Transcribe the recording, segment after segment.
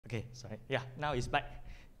Okay, sorry. Yeah, now it's back.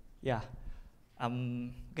 Yeah.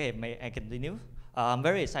 Okay, may I continue? I'm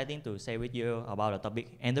very excited to share with you about the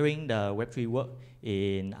topic entering the Web3 world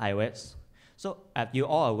in iOS. So, as you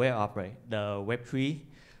all aware of, right, the Web3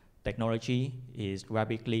 technology is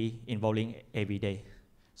rapidly evolving every day.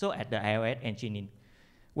 So, at the iOS engine,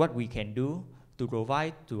 what we can do to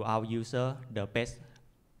provide to our user the best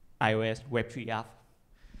iOS Web3 app.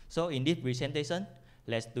 So, in this presentation,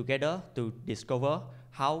 let's together to discover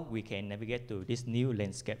how we can navigate to this new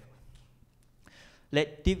landscape.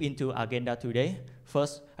 Let's dive into agenda today.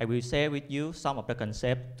 First, I will share with you some of the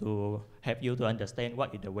concepts to help you to understand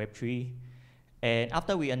what is the Web3. And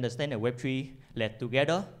after we understand the Web3, let's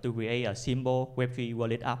together to create a simple Web3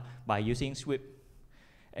 wallet app by using Swift.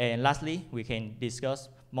 And lastly, we can discuss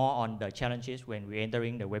more on the challenges when we're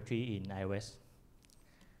entering the Web3 in iOS.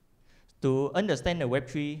 To understand the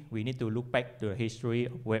Web3, we need to look back to the history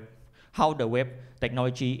of web, how the web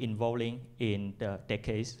technology evolving in the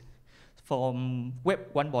decades. From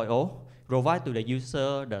Web 1.0, provide to the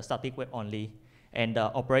user the static web only, and the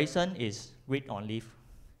operation is read only.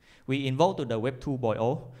 We evolved to the Web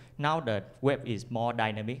 2.0. Now the web is more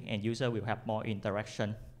dynamic and user will have more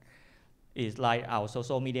interaction. It's like our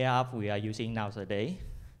social media app we are using nowadays.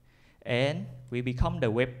 And we become the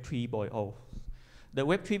Web 3.0. The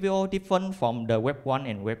Web 3.0 different from the Web 1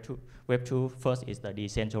 and Web 2. Web 2 first is the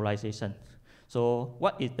decentralization. So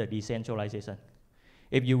what is the decentralization?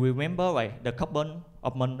 If you remember, right, the couple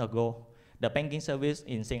of months ago, the banking service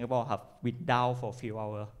in Singapore have been down for a few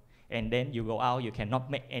hours. And then you go out, you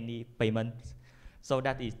cannot make any payments. So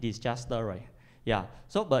that is disaster, right? Yeah,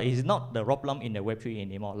 so but it's not the problem in the Web 3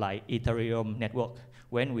 anymore, like Ethereum network,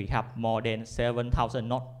 when we have more than 7,000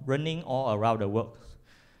 nodes running all around the world.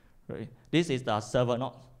 Right. This is the server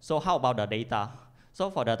node. So how about the data? So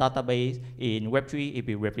for the database in Web3, it will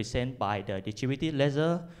be represented by the distributed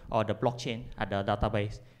ledger or the blockchain at the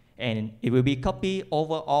database. And it will be copied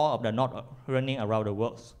over all of the nodes running around the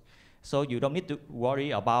world. So you don't need to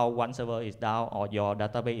worry about one server is down or your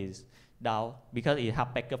database is down because it has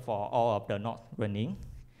backup for all of the nodes running.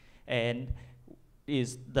 And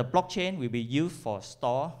the blockchain will be used for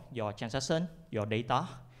store your transaction, your data.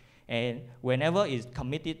 And whenever it's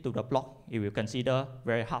committed to the block, it will consider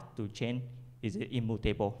very hard to change. Is it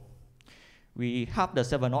immutable? We have the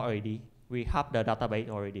server node already. We have the database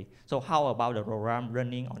already. So how about the program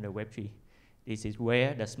running on the Web3? This is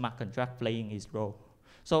where the smart contract playing its role.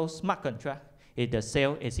 So smart contract is the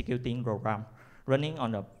self-executing program running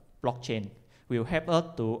on the blockchain. Will help us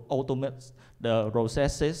to automate the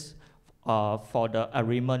processes for the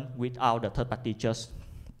agreement without the third-party just.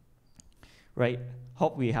 Right?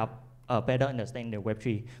 Hope we have a better understanding of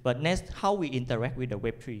Web3. But next, how we interact with the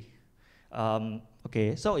Web3.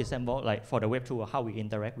 Okay, so example, like for the Web 2, how we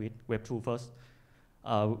interact with Web 2 first.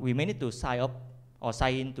 We may need to sign up or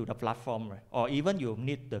sign in to the platform, right? Or even you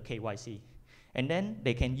need the KYC. And then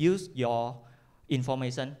they can use your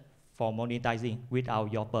information for monetizing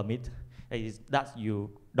without your permit. That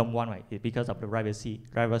you don't want, right? It's because of the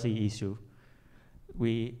privacy issue.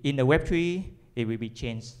 In the Web 3, it will be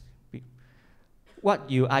changed.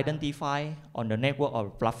 What you identify on the network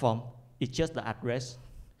or platform is just the address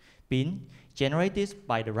PIN generated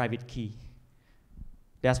by the private key.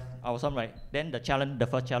 That's awesome, right? Then the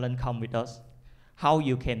first challenge comes with us. How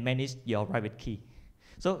you can manage your private key.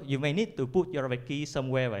 So you may need to put your private key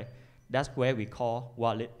somewhere, right? That's where we call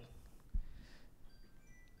wallet.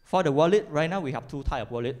 For the wallet, right now we have two types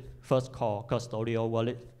of wallet. First called custodial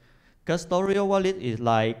wallet. Custodial wallet is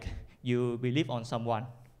like you believe on someone.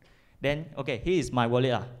 Then, okay, here is my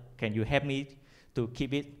wallet. Can you help me to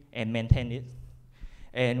keep it and maintain it?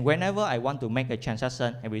 And whenever I want to make a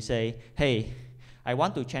transaction, and we say, hey, I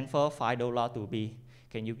want to transfer $5 to B.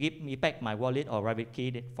 Can you give me back my wallet or private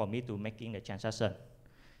key for me to making the transaction?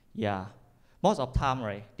 Yeah. Most of the time,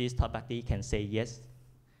 right, this third party can say yes.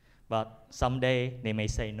 But someday they may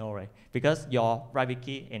say no, right? Because your private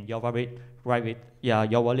key and your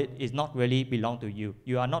your wallet is not really belong to you.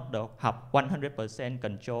 You are not have 100%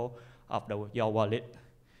 control of your wallet.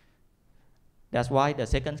 That's why the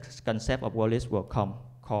second concept of wallets will come,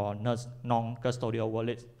 called non-custodial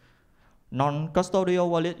wallets. Non-custodial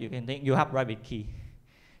wallet, you can think you have private key.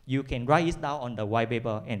 You can write it down on the white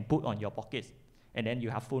paper and put on your pockets, and then you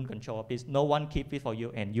have full control of this. No one keep it for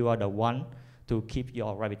you, and you are the one to keep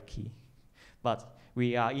your private key. But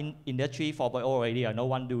we are in industry 4.0 already, no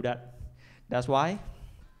one do that. That's why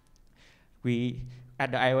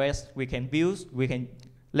at the iOS, we can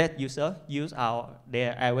let users use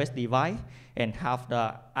their iOS device and have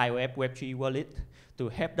the iOS Web3 wallet to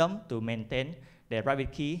help them to maintain their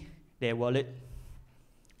private key, their wallet.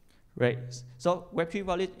 Right. So Web3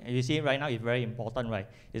 wallet, you see right now, is very important, right?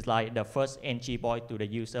 It's like the first entry point to the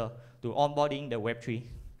user to onboarding the Web3.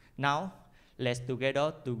 Now, let's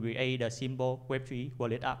together to create a simple Web3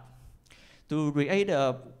 wallet app. To create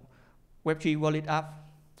a Web3 wallet app,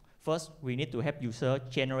 first we need to help user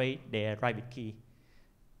generate their private key.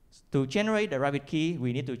 To generate the private key,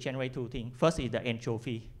 we need to generate two things. First is the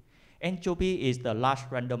entropy. Entropy is the large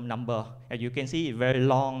random number. As you can see, it's very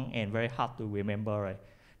long and very hard to remember, right?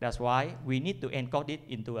 That's why we need to encode it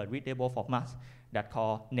into a readable format that's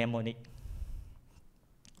called mnemonic.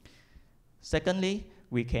 Secondly,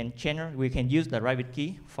 we can use the private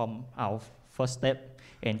key from our first step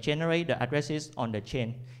and generate the addresses on the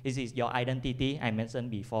chain. This is your identity I mentioned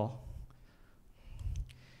before.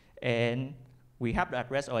 And we have the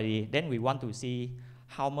address already. Then we want to see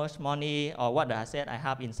how much money or what the asset I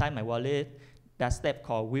have inside my wallet. That step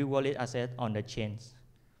called view wallet asset on the chains.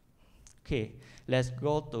 Okay, let's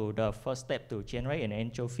go to the first step to generate an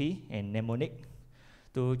entropy and mnemonic.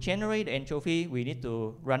 To generate the entropy, we need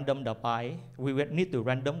to random the pi. We will need to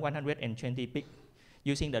random 120 bits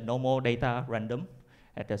using the normal data random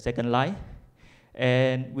at the second line.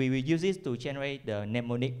 And we will use this to generate the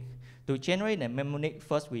mnemonic. To generate the mnemonic,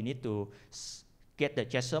 first we need to get the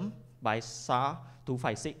checksum by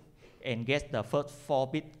SHA-256 and get the first 4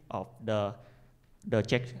 bits of the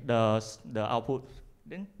output.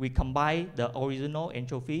 Then we combine the original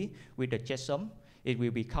entropy with the checksum. It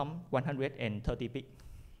will become 130 bits.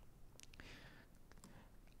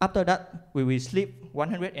 After that, we will split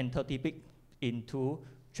 130 bits into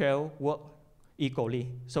 12 words equally.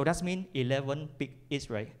 So that means 11 bits each,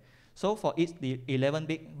 right? So for each 11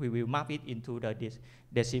 bits, we will map it into the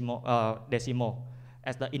decimal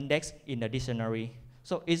as the index in the dictionary.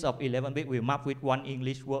 So each of 11 bits will map with one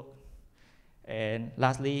English word. And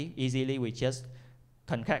lastly, easily we just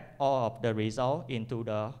concatenate all of the results into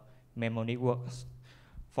the mnemonic words.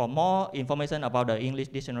 For more information about the English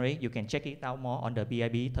dictionary, you can check it out more on the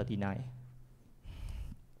BIB 39.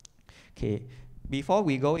 Okay, before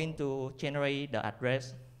we go into generate the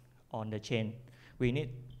address on the chain,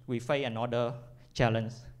 we face another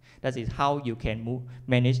challenge. That is how you can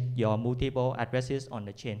manage your multiple addresses on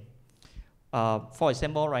the chain. For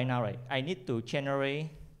example, right now, right, I need to generate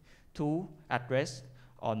 2 addresses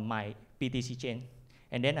on my BTC chain,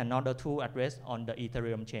 and then another 2 addresses on the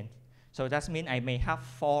Ethereum chain. So that means I may have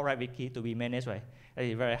 4 private keys to be managed, right? That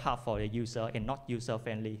is very hard for the user and not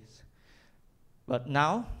user-friendly. But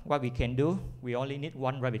now, what we can do, we only need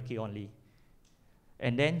 1 private key only.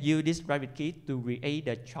 And then use this private key to create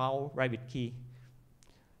the child private key.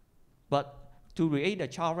 But to create the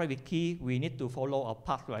child private key, we need to follow a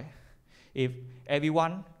path, right? If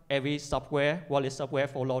every software, wallet software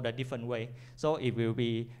follow the different way, so it will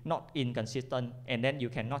be not inconsistent, and then you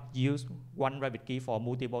cannot use one private key for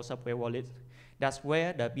multiple software wallets. That's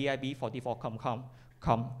where the BIB 44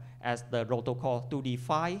 come as the protocol to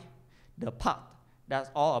define the path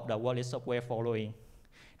that all of the wallet software following.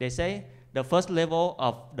 They say the first level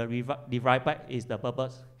of the derived back is the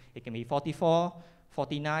purpose. It can be 44,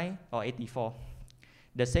 49, or 84.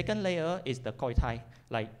 The second layer is the coin type,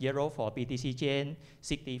 like 0 for BTC chain,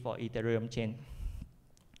 60 for Ethereum chain.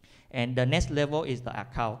 And the next level is the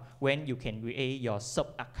account, when you can create your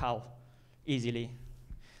sub-account easily.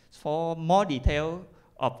 For more detail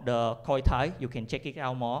of the coin type, you can check it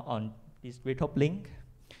out more on this GitHub link.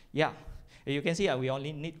 Yeah, you can see we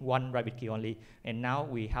only need 1 private key only, and now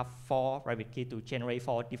we have 4 private keys to generate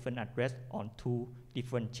 4 different addresses on 2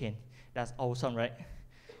 different chains. That's awesome, right?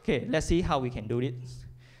 Okay, let's see how we can do this.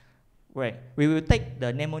 Right, we will take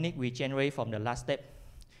the mnemonic we generate from the last step,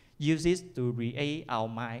 use this to create our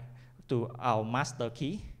master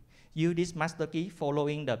key. Use this master key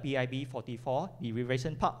following the BIB 44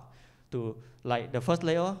 derivation path to, like, the first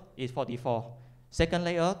layer is 44. Second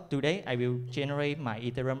layer, today I will generate my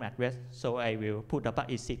Ethereum address, so I will put the path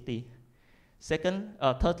is 60.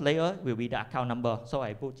 Third layer will be the account number, so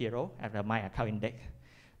I put 0 as my account index.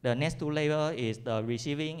 The next 2 layers is the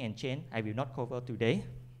receiving and chain. I will not cover today.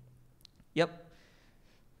 Yep.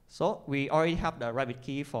 So we already have the private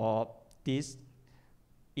key for this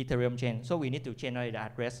Ethereum chain. So we need to generate the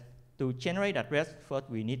address. To generate the address, first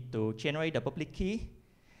we need to generate the public key,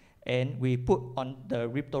 and we put on the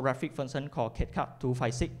cryptographic function called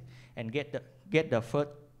SHA-256 and get the first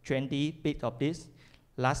 20 bits of this.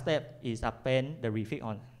 Last step is append the prefix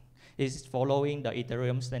on. It's following the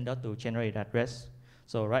Ethereum standard to generate the address.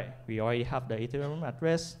 So right, we already have the Ethereum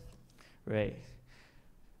address. Right.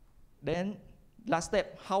 Then last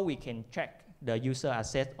step, how we can track the user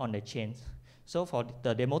access on the chain. So for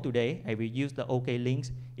the demo today, I will use the OK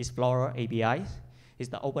Links Explorer API. It's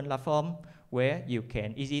the open platform where you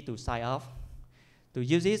can easy to sign up. To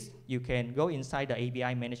use this, you can go inside the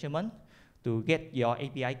API management to get your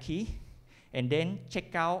API key, and then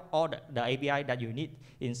check out all the API that you need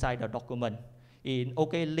inside the document. In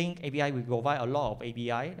OK-Link API, we provide a lot of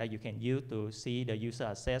API that you can use to see the user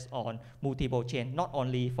access on multiple chains, not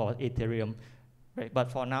only for Ethereum. Right?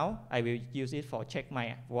 But for now, I will use it for check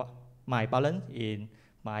my balance in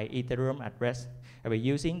my Ethereum address. I will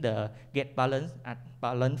using the get balance at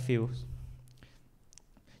balance field.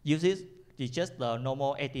 Use this is just the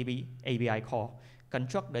normal API call.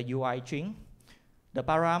 Construct the UI string. The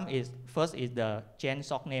param is first is the chain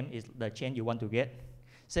source name is the chain you want to get.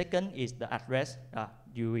 Second is the address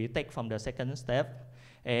you will take from the second step,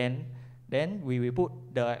 and then we will put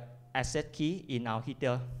the asset key in our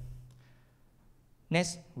header.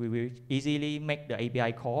 Next, we will easily make the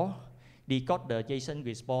API call, decode the JSON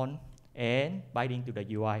response, and binding to the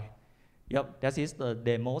UI. Yep, that is the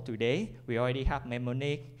demo today. We already have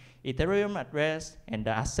mnemonic, Ethereum address, and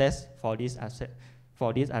the access for this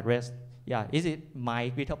address. Yeah, this is my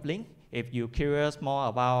GitHub link. If you're curious more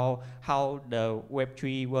about how the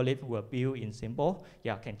Web3 wallet were built in simple,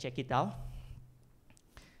 yeah, can check it out.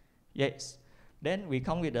 Yes, then we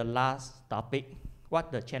come with the last topic,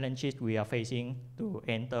 what the challenges we are facing to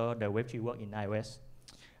enter the Web3 world in iOS.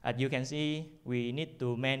 As you can see, we need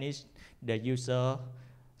to manage the user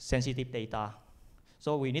sensitive data.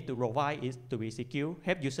 So we need to provide it to be secure,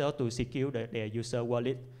 help user to secure their user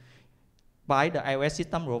wallet. By the iOS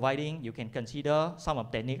system providing, you can consider some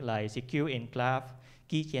of techniques like secure enclave,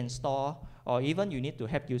 keychain store, or even you need to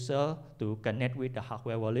help user to connect with the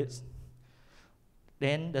hardware wallets.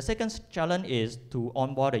 Then the second challenge is to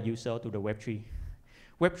onboard the user to the Web3.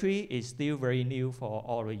 Web3 is still very new for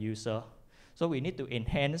all the users. So we need to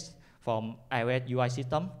enhance from iOS UI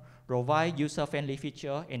system, provide user-friendly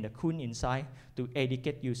feature and the cool insight to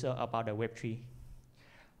educate user about the Web3.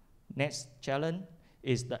 Next challenge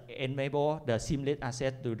is to enable the seamless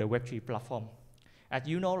access to the Web3 platform. As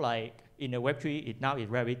you know, like in the Web3, it now is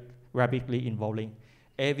rapidly evolving.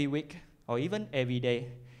 Every week or even every day,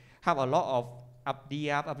 have a lot of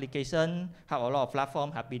DApp application, have a lot of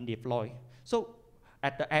platforms have been deployed. So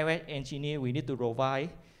at the iOS engineer, we need to provide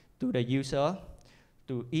to the user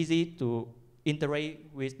to easy to integrate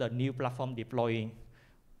with the new platform deploying.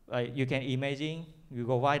 You can imagine you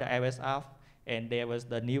provide the iOS app, and there was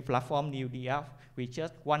the new platform, new DApp, with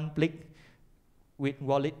just one click with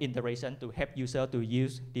wallet integration to help user to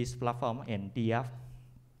use this platform and DApp.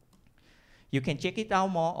 You can check it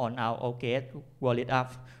out more on our OKS wallet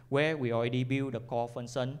app, where we already built the core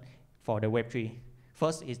function for the Web3.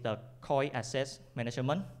 First is the coin access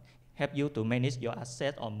management, help you to manage your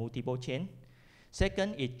asset on multiple chains.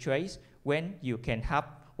 Second is trace, when you can have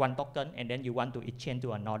one token and then you want to exchange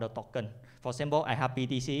to another token. For example, I have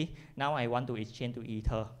BTC, now I want to exchange to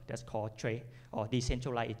Ether. That's called trade or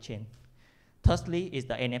decentralized exchange. Thirdly is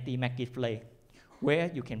the NFT marketplace,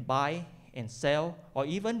 where you can buy and sell or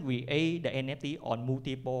even create the NFT on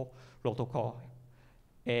multiple protocols.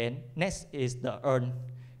 And next is the earn.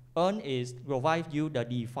 Earn is provide you the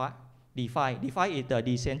DeFi. DeFi is the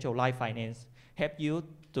decentralized finance, help you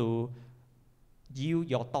to yield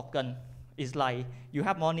your token. It's like you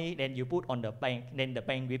have money, then you put on the bank, then the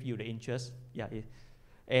bank give you the interest. Yeah.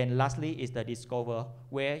 And lastly is the discover,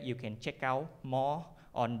 where you can check out more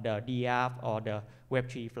on the DApp or the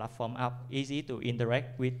Web3 platform app, easy to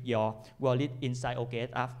interact with your wallet inside OKS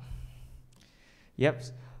app. Yep.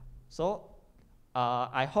 So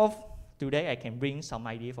I hope today I can bring some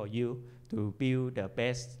idea for you to build the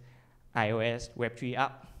best iOS Web3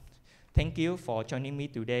 app. Thank you for joining me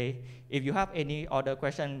today. If you have any other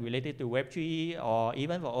questions related to Web3 or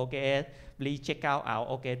even for OKS, please check out our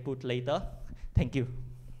OKS booth later. Thank you.